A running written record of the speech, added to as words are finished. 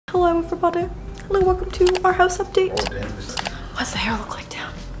Hello everybody. Hello, welcome to our house update. What's the hair look like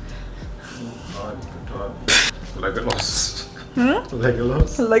down? Legolas.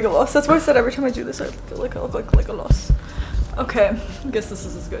 Legolas? Legolas. That's why I said every time I do this I feel like I look like Legolas. Okay, I guess this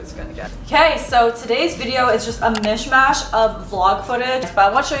is as good as it's gonna get. Okay, so today's video is just a mishmash of vlog footage,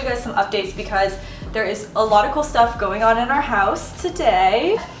 but I want to show you guys some updates because there is a lot of cool stuff going on in our house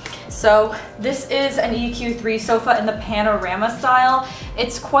today. So this is an EQ3 sofa in the panorama style.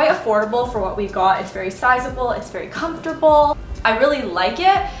 It's quite affordable for what we got. It's very sizable, it's very comfortable. I really like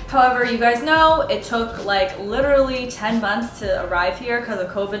it. However, you guys know it took like literally 10 months to arrive here because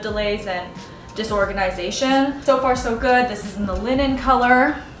of COVID delays and disorganization. So far so good. This is in the linen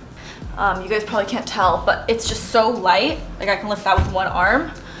color. You guys probably can't tell, but it's just so light. Like I can lift that with one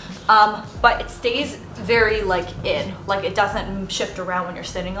arm. But it stays very like it doesn't shift around when you're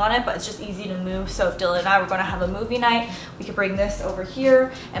sitting on it, but it's just easy to move. So if Dylan and I were going to have a movie night, we could bring this over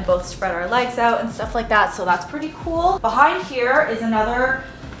here and both spread our legs out and stuff like that. So that's pretty cool. Behind here is another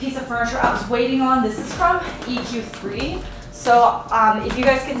piece of furniture I was waiting on. This is from EQ3. So if you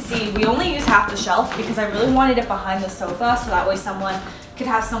guys can see, we only use half the shelf because I really wanted it behind the sofa so that way someone could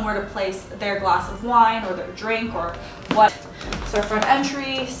have somewhere to place their glass of wine or their drink or what. So our front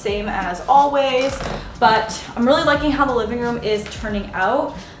entry, same as always, but I'm really liking how the living room is turning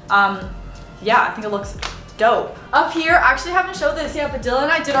out. Yeah, I think it looks dope. Up here, I actually haven't showed this yet, but Dylan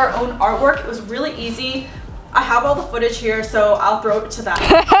and I did our own artwork. It was really easy. I have all the footage here, so I'll throw it to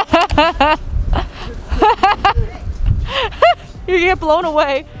that. You get blown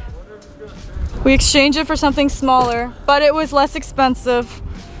away. We exchanged it for something smaller, but it was less expensive.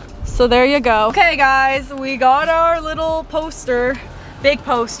 So there you go. Okay guys, we got our little poster, big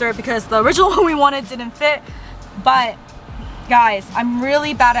poster, because the original one we wanted didn't fit. But guys, I'm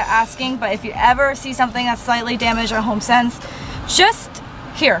really bad at asking, but if you ever see something that's slightly damaged or HomeSense, just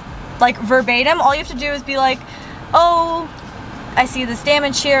here, like verbatim, all you have to do is be like, oh, I see this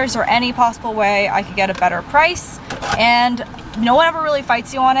damage here, is there any possible way I could get a better price? And no one ever really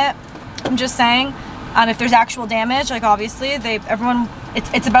fights you on it. I'm just saying, if there's actual damage, like obviously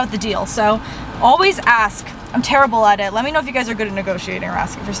it's about the deal. So always ask. I'm terrible at it. Let me know if you guys are good at negotiating or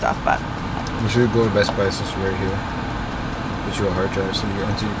asking for stuff, but. You should go to Best Buy since you're right here. Get you a hard drive so you get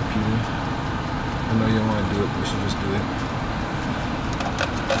onto your computer. I know you don't want to do it, but you should just do it.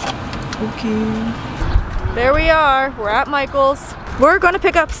 Okay. There we are. We're at Michael's. We're going to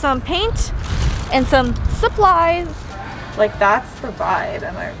pick up some paint and some supplies. Like that's the vibe,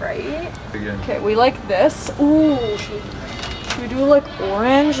 am I right? Again. Okay, we like this. Ooh, should we do like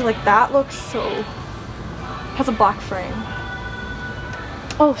orange? Like that looks so, has a black frame.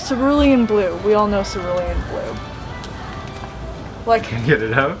 Oh, cerulean blue. We all know cerulean blue. Like, Can you get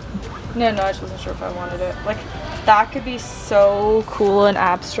it out? No, I just wasn't sure if I wanted it. Like that could be so cool and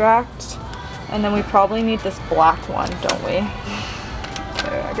abstract. And then we probably need this black one, don't we?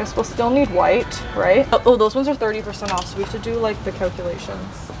 Okay, I guess we'll still need white, right? Oh, those ones are 30% off, so we should do like the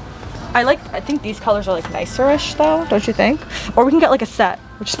calculations. I think these colors are like nicer-ish though, don't you think? Or we can get like a set,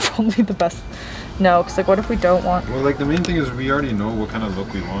 which is probably the best. No, because like what if we don't want? Well, like the main thing is we already know what kind of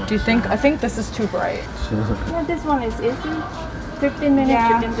look we want. Do you think? I think this is too bright. Yeah, this one is easy. 15 minutes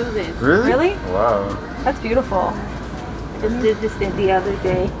you can do this. Really? Really? Wow. That's beautiful. Just did this the other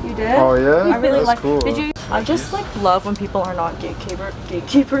day. You did? Oh yeah? I really That's like. cool. Did you? I just like love when people are not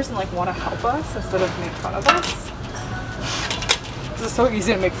gatekeepers and like want to help us instead of make fun of us. It's so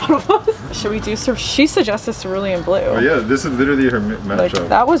easy to make fun of us. Should we do? She suggested cerulean blue. Oh yeah, this is literally her matchup. Like,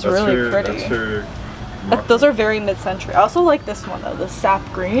 that was really pretty. That's her Those are very mid-century. I also like this one though, the sap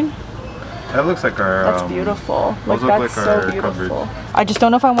green. That looks like our. That's beautiful. Like those look that's like so our beautiful. cupboard. I just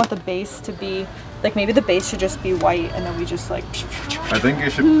don't know if I want the base to be like, maybe the base should just be white and then we just like. I think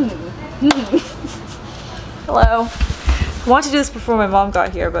it should. Hello. I wanted to do this before my mom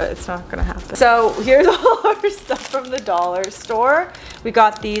got here, but it's not gonna happen. So here's all our stuff from the dollar store. We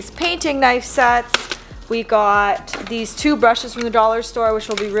got these painting knife sets. We got these 2 brushes from the dollar store, which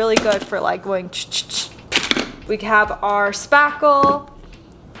will be really good for like going. We have our spackle.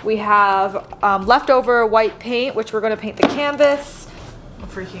 We have leftover white paint, which we're gonna paint the canvas. I'm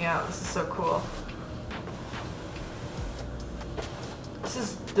freaking out. This is so cool.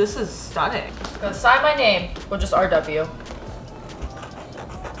 This is stunning. I'm gonna sign my name, or just RW.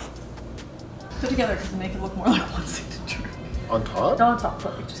 Put together to make it look more like one signature. On top? Not on top,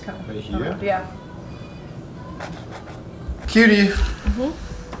 but like just kind of. Right here? Yeah. Cutie.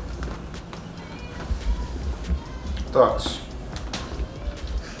 Thoughts?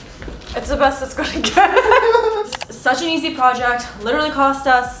 It's the best it's gonna get. Such an easy project. Literally cost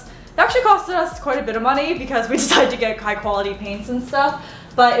us. It actually costed us quite a bit of money because we decided to get high quality paints and stuff.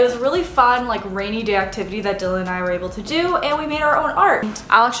 But it was a really fun, like, rainy day activity that Dylan and I were able to do, and we made our own art.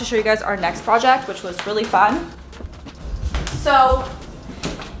 I'll actually show you guys our next project, which was really fun. So,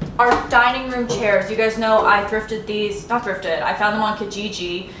 our dining room chairs, you guys know I thrifted these, not thrifted, I found them on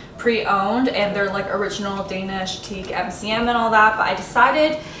Kijiji, pre-owned, and they're like original Danish teak MCM and all that, but I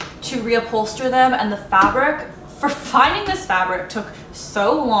decided to reupholster them, and the fabric, for finding this fabric took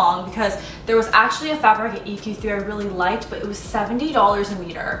so long because there was actually a fabric at EQ3 I really liked, but it was $70 a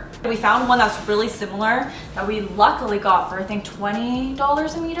meter. We found one that's really similar that we luckily got for I think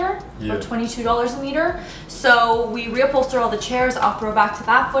 $20 a meter, or $22 a meter. So we reupholstered all the chairs. I'll throw back to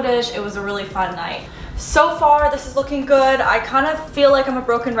that footage. It was a really fun night. So far, this is looking good. I kind of feel like I'm a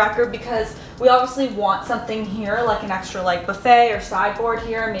broken record because we obviously want something here, like an extra like buffet or sideboard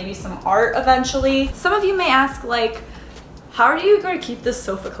here, maybe some art eventually. Some of you may ask, like, how are you going to keep this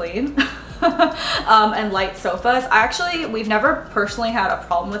sofa clean? And light sofas. We've never personally had a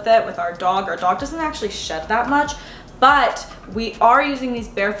problem with it with our dog. Our dog doesn't actually shed that much, but we are using these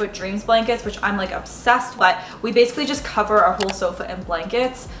Barefoot Dreams blankets, which I'm like obsessed with. We basically just cover our whole sofa in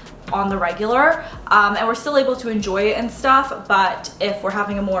blankets on the regular, and we're still able to enjoy it and stuff, but if we're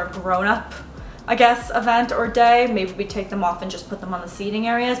having a more grown-up, I guess, event or day, maybe we take them off and just put them on the seating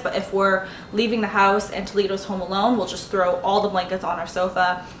areas. But if we're leaving the house and Toledo's home alone, we'll just throw all the blankets on our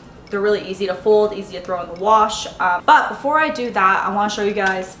sofa. They're really easy to fold, easy to throw in the wash. But before I do that, I want to show you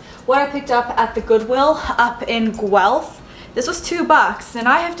guys what I picked up at the Goodwill up in Guelph. This was $2, and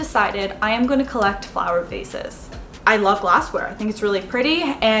I have decided I am going to collect flower vases. I love glassware. I think it's really pretty,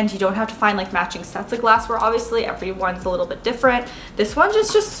 and you don't have to find like matching sets of glassware. Obviously, everyone's a little bit different. This one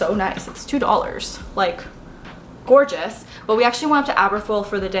is just so nice. It's $2, like gorgeous. But we actually went up to Aberfoyle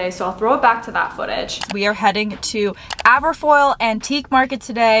for the day, so I'll throw it back to that footage. We are heading to Aberfoyle Antique Market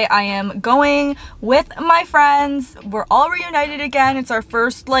today. I am going with my friends. We're all reunited again. It's our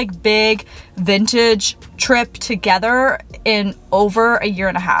first like big vintage trip together in over a year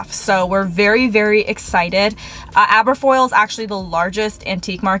and a half, so we're very, very excited. Aberfoyle is actually the largest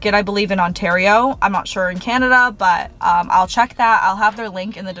antique market, I believe, in Ontario. I'm not sure in Canada, but I'll check that. I'll have their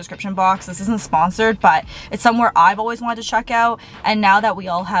link in the description box. This isn't sponsored, but it's somewhere I've always wanted to check out, and now that we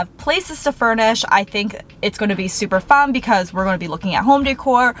all have places to furnish, I think it's going to be super fun because we're going to be looking at home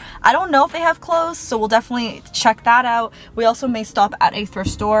decor. I don't know if they have clothes, so we'll definitely check that out. We also may stop at a thrift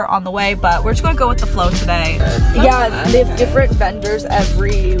store on the way, but we're just going to go with the flow today. Yeah, they have different vendors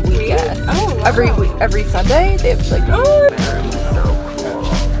every weekend. Oh, wow. Every Sunday they have like so cool.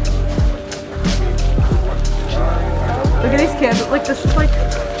 Look at these candles. Like this is like I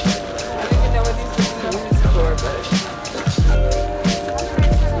don't even know what these are for, but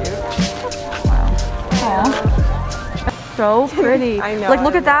wow. So pretty. I know. Like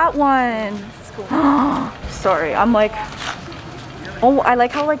look at that one. Sorry, I'm like, oh, I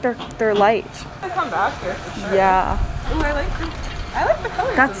like how like they're light. I come back here for sure. Yeah. Oh, I like the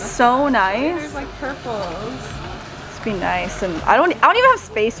colors. That's so nice. There's like purples. This would be nice, and I don't even have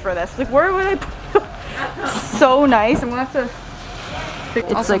space for this. Like, where would I put so nice. I'm gonna have to.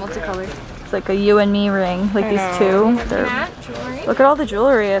 It's also, like, multicolored. It's like a you and me ring, like these two. Look at all the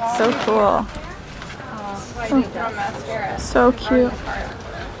jewelry. It's so cool. So cute.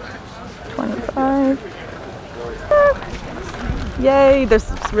 25. Yay!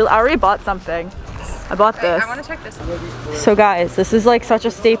 There's really. I already bought something. I bought this. I want to check this out. So guys, this is like such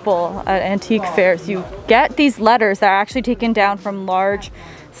a staple at antique fairs. You get these letters that are actually taken down from large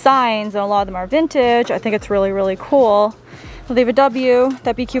signs, and a lot of them are vintage. I think it's really, really cool. I'll leave a W.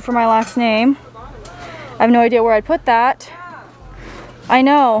 That'd be cute for my last name. I have no idea where I'd put that. I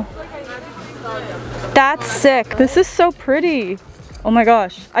know. That's sick. This is so pretty. Oh my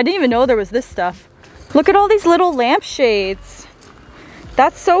gosh. I didn't even know there was this stuff. Look at all these little lampshades.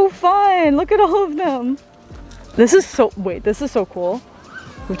 That's so fun. Look at all of them. This is so, wait, this is so cool.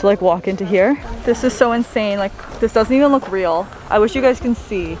 We have to like walk into here. This is so insane. Like, this doesn't even look real. I wish you guys can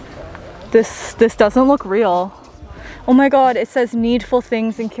see. This doesn't look real. Oh my God, it says needful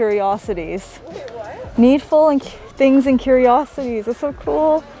things and curiosities. Wait, what? Needful and things and curiosities. That's so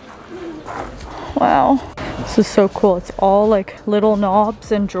cool. Wow. This is so cool. It's all like little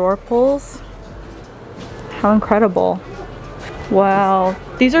knobs and drawer pulls. How incredible. Wow.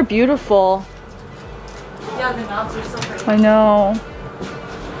 These are beautiful. Yeah, the knobs are so pretty. I know.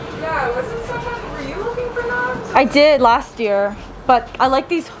 Yeah, were you looking for knobs? I did last year, but I like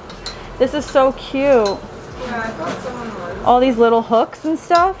these. This is so cute. Yeah, I thought someone was. All these little hooks and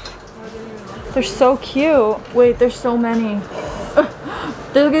stuff. They're so cute. Wait, there's so many.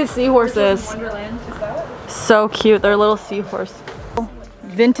 Look at seahorses. Wonderland, is that? So cute. They're little seahorse.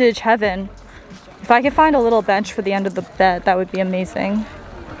 Vintage heaven. If I could find a little bench for the end of the bed, that would be amazing.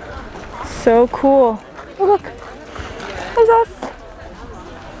 So cool. Oh look, there's us.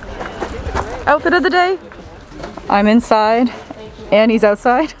 Outfit of the day. I'm inside and he's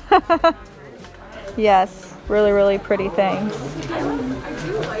outside. Yes, really, really pretty things.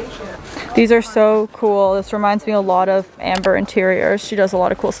 These are so cool. This reminds me a lot of Amber Interiors. She does a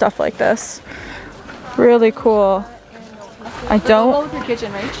lot of cool stuff like this. Really cool. I don't. Go with your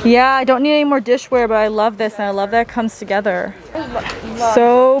kitchen, right? Yeah, I don't need any more dishware, but I love this and I love that it comes together.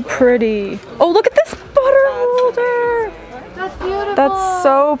 So pretty. Oh, look at this butter holder. That's beautiful. That's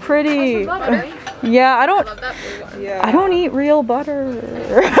so pretty. Yeah, I don't eat real butter.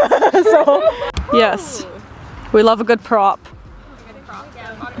 So yes, we love a good prop.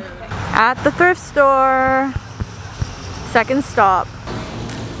 At the thrift store. Second stop.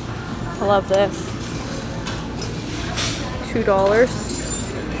 I love this. $2.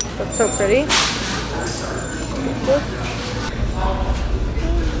 That's so pretty.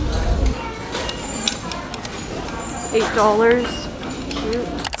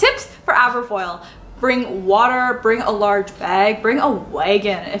 $8. Tips for Aberfoyle. Bring water, bring a large bag, bring a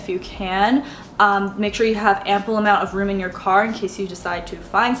wagon if you can. Make sure you have ample amount of room in your car in case you decide to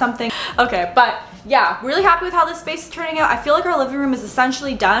find something. Okay, but yeah, really happy with how this space is turning out. I feel like our living room is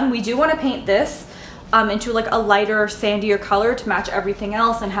essentially done. We do want to paint this into like a lighter, sandier color to match everything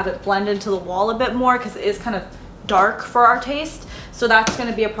else and have it blend into the wall a bit more because it is kind of dark for our taste. So that's going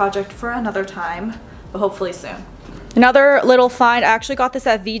to be a project for another time, but hopefully soon. Another little find, I actually got this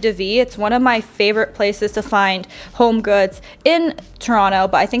at Blvd. It's one of my favorite places to find home goods in Toronto,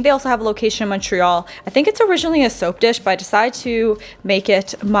 but I think they also have a location in Montreal. I think it's originally a soap dish, but I decided to make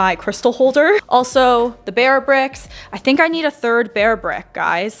it my crystal holder. Also, the bear bricks. I think I need a third bear brick,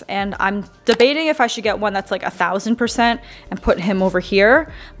 guys, and I'm debating if I should get one that's like 1000% and put him over here.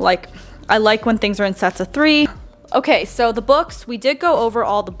 Like, I like when things are in sets of 3. Okay, so the books, we did go over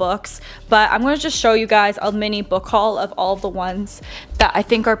all the books, but I'm going to just show you guys a mini book haul of all of the ones that I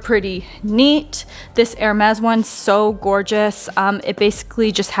think are pretty neat. This Hermes one's so gorgeous. It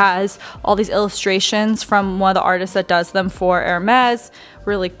basically just has all these illustrations from one of the artists that does them for Hermes.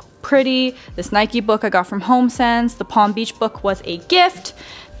 Really pretty. This Nike book I got from HomeSense. The Palm Beach book was a gift.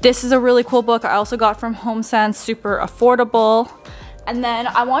 This is a really cool book I also got from HomeSense, super affordable. And then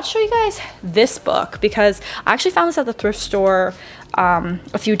I want to show you guys this book because I actually found this at the thrift store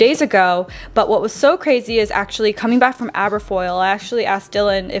a few days ago. But what was so crazy is actually coming back from Aberfoyle, I actually asked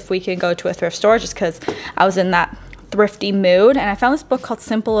Dylan if we can go to a thrift store just because I was in that thrifty mood. And I found this book called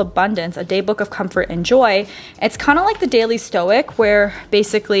Simple Abundance, a day book of comfort and joy. It's kind of like the Daily Stoic where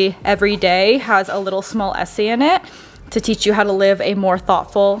basically every day has a little small essay in it to teach you how to live a more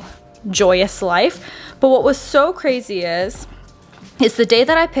thoughtful, joyous life. But what was so crazy is the day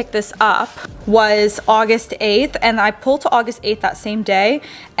that I picked this up was August 8th, and I pulled to August 8th that same day,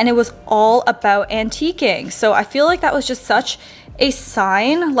 and it was all about antiquing. So I feel like that was just such a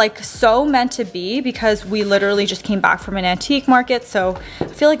sign, like so meant to be, because we literally just came back from an antique market. So I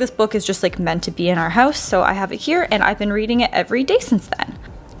feel like this book is just like meant to be in our house. So I have it here, and I've been reading it every day since then.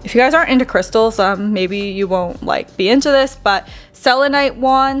 If you guys aren't into crystals, maybe you won't like be into this, but selenite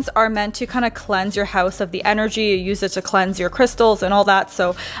wands are meant to kind of cleanse your house of the energy. You use it to cleanse your crystals and all that.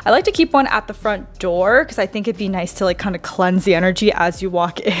 So I like to keep one at the front door because I think it'd be nice to like kind of cleanse the energy as you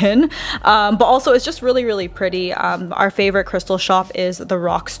walk in. But also it's just really, really pretty. Our favorite crystal shop is the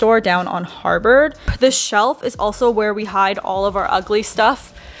Rock Store down on Harvard. This shelf is also where we hide all of our ugly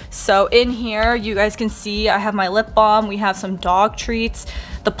stuff. So in here, you guys can see I have my lip balm. We have some dog treats,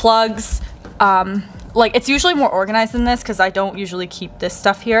 the plugs. Like it's usually more organized than this because I don't usually keep this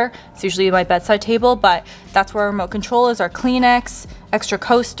stuff here. It's usually my bedside table, but that's where our remote control is, our Kleenex, extra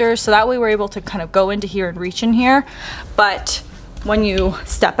coasters. So that way we're able to kind of go into here and reach in here. But when you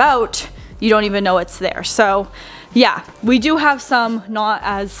step out, you don't even know it's there. So yeah, we do have some not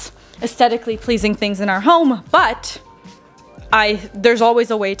as aesthetically pleasing things in our home, but there's always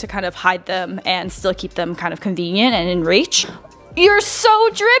a way to kind of hide them and still keep them kind of convenient and in reach. You're so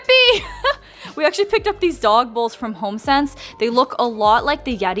drippy! We actually picked up these dog bowls from HomeSense. They look a lot like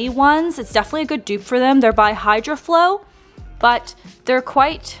the Yeti ones. It's definitely a good dupe for them. They're by HydroFlow, but they're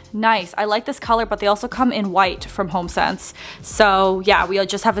quite nice. I like this color, but they also come in white from HomeSense. So yeah, we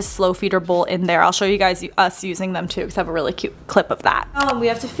just have a slow feeder bowl in there. I'll show you guys us using them too because I have a really cute clip of that. We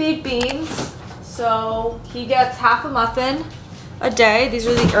have to feed Beans. So he gets half a muffin a day. These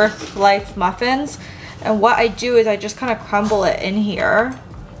are the Earth Life muffins. And what I do is I just kind of crumble it in here.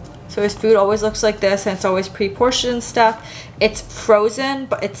 So his food always looks like this, and it's always pre-portioned stuff. It's frozen,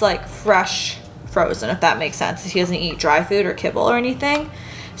 but it's like fresh frozen, if that makes sense. He doesn't eat dry food or kibble or anything.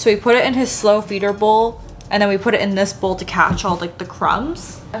 So we put it in his slow feeder bowl And then we put it in this bowl to catch all like the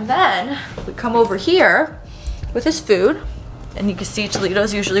crumbs. And then we come over here with his food. And you can see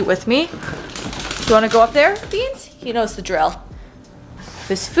Toledo's usually with me. Do you want to go up there, Beans? He knows the drill.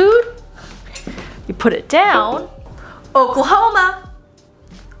 His food. You put it down. Oklahoma.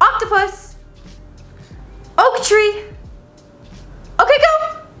 Octopus. Oak tree. Okay,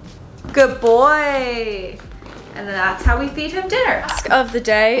 go. Good boy. And then that's how we feed him dinner. Task of the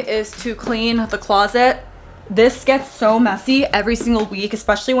day is to clean the closet. This gets so messy every single week,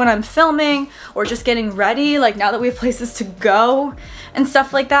 especially when I'm filming or just getting ready, like now that we have places to go and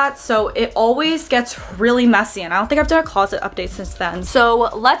stuff like that. So it always gets really messy, and I don't think I've done a closet update since then. So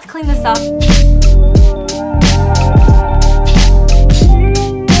let's clean this up.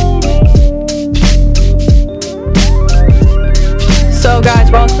 So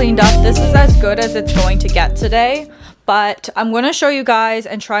guys, we're all cleaned up. This is as good as it's going to get today. But I'm going to show you guys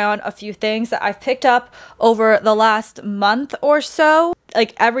and try on a few things that I've picked up over the last month or so.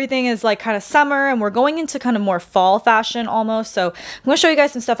 Like everything is like kind of summer and we're going into kind of more fall fashion almost. So I'm going to show you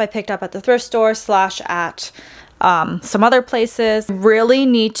guys some stuff I picked up at the thrift store / at some other places. Really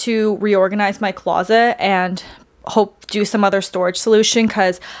need to reorganize my closet and do some other storage solution,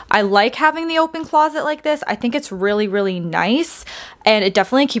 because I like having the open closet like this. I think it's really, really nice, and it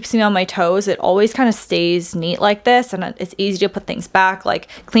definitely keeps me on my toes. It always kind of stays neat like this, and it's easy to put things back. Like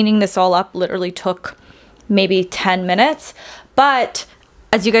cleaning this all up literally took maybe 10 minutes, but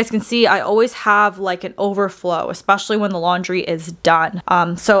as you guys can see, I always have like an overflow, especially when the laundry is done.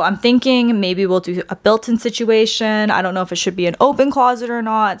 So I'm thinking maybe we'll do a built-in situation. I don't know if it should be an open closet or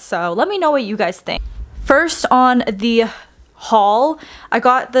not, so let me know what you guys think. First on the haul, I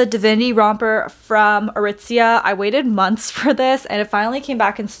got the Blvd romper from Aritzia. I waited months for this and it finally came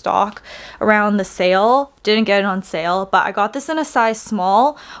back in stock around the sale. Didn't get it on sale, but I got this in a size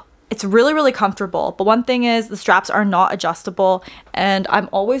small. It's really, really comfortable, but one thing is the straps are not adjustable and I'm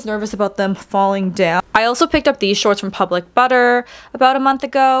always nervous about them falling down. I also picked up these shorts from Public Butter about a month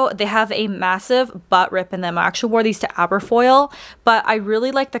ago. They have a massive butt rip in them. I actually wore these to Aberfoyle, but I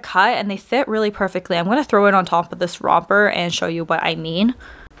really like the cut and they fit really perfectly. I'm going to throw it on top of this romper and show you what I mean.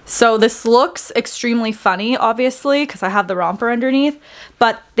 So this looks extremely funny, obviously, because I have the romper underneath,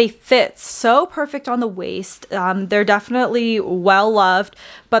 but they fit so perfect on the waist. They're definitely well loved,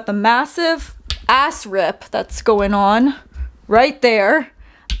 but the massive ass rip that's going on right there,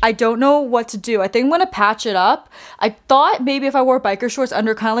 I don't know what to do. I think I'm going to patch it up. I thought maybe if I wore biker shorts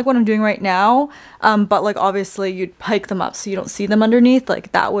under, kind of like what I'm doing right now, but like obviously you'd hike them up so you don't see them underneath,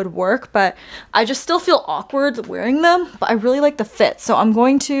 like that would work, but I just still feel awkward wearing them, but I really like the fit, so I'm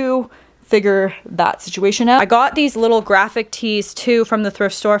going to figure that situation out. I got these little graphic tees too from the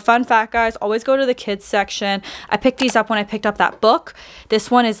thrift store. Fun fact, guys, always go to the kids section. I picked these up when I picked up that book. This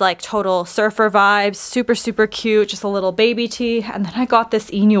one is like total surfer vibes, super, super cute, just a little baby tee. And then I got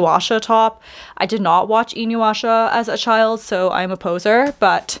this Inuyasha top. I did not watch Inuyasha as a child, so I'm a poser,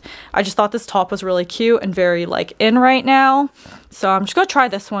 but I just thought this top was really cute and very like in right now. So I'm just gonna try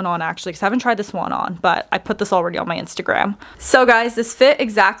this one on actually, because I haven't tried this one on, but I put this already on my Instagram. So guys, this fit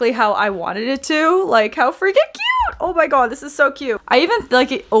exactly how I wanted it to. Like, how freaking cute! Oh my god, this is so cute. I even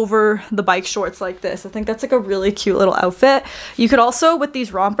like it over the bike shorts like this. I think that's like a really cute little outfit. You could also, with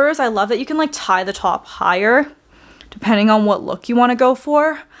these rompers, I love that you can like tie the top higher, depending on what look you wanna go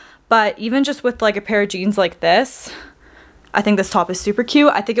for. But even just with like a pair of jeans like this, I think this top is super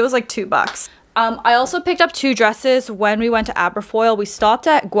cute. I think it was like $2. I also picked up 2 dresses when we went to Aberfoyle. We stopped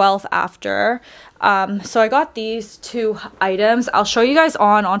at Guelph after. So I got these 2 items. I'll show you guys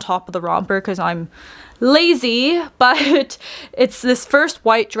on top of the romper because I'm lazy, but it's this first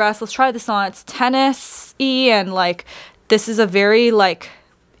white dress. Let's try this on. It's tennis-y and like this is a very like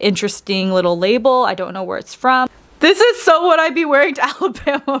interesting little label. I don't know where it's from. This is so what I'd be wearing to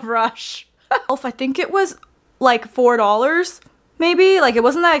Alabama Rush. I think it was like $4. Maybe, like it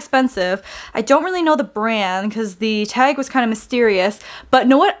wasn't that expensive. I don't really know the brand because the tag was kind of mysterious, but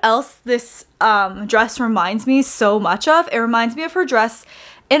know what else this dress reminds me so much of? It reminds me of her dress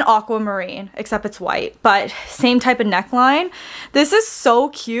in Aquamarine, except it's white, but same type of neckline. This is so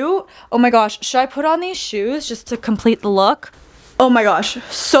cute. Oh my gosh, should I put on these shoes just to complete the look? Oh my gosh,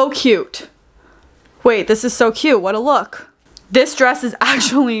 so cute. Wait, this is so cute, what a look. This dress is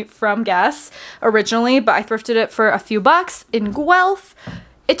actually from Guess originally, but I thrifted it for a few bucks in Guelph.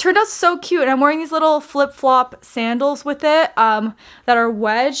 It turned out so cute, and I'm wearing these little flip-flop sandals with it that are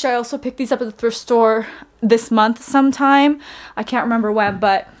wedged. I also picked these up at the thrift store this month sometime. I can't remember when,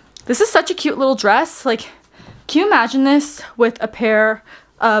 but this is such a cute little dress. Like, can you imagine this with a pair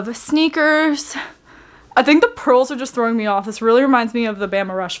of sneakers? I think the pearls are just throwing me off. This really reminds me of the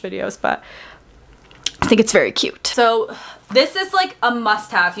Bama Rush videos, but I think it's very cute. So this is like a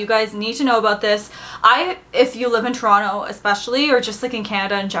must-have. You guys need to know about this. If you live in Toronto especially, or just like in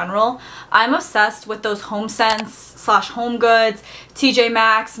Canada in general, I'm obsessed with those HomeSense/Home Goods, TJ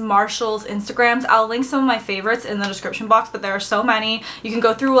Maxx, Marshalls Instagrams. I'll link some of my favorites in the description box, but there are so many. You can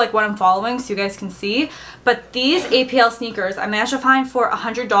go through like what I'm following so you guys can see. But these APL sneakers I managed to find for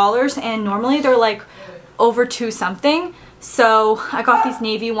 $100, and normally they're like over $2 something. So I got these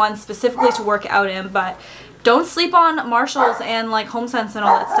navy ones specifically to work out in, but don't sleep on Marshalls and like HomeSense and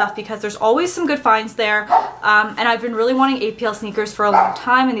all that stuff, because there's always some good finds there. And I've been really wanting APL sneakers for a long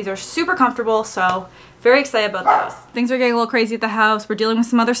time, and these are super comfortable, so very excited about those. Things are getting a little crazy at the house. We're dealing with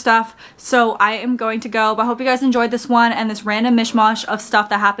some other stuff, so I am going to go. But I hope you guys enjoyed this one and this random mishmash of stuff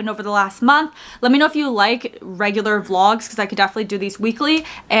that happened over the last month. Let me know if you like regular vlogs, because I could definitely do these weekly,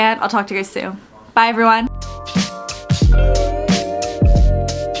 and I'll talk to you guys soon. Bye everyone.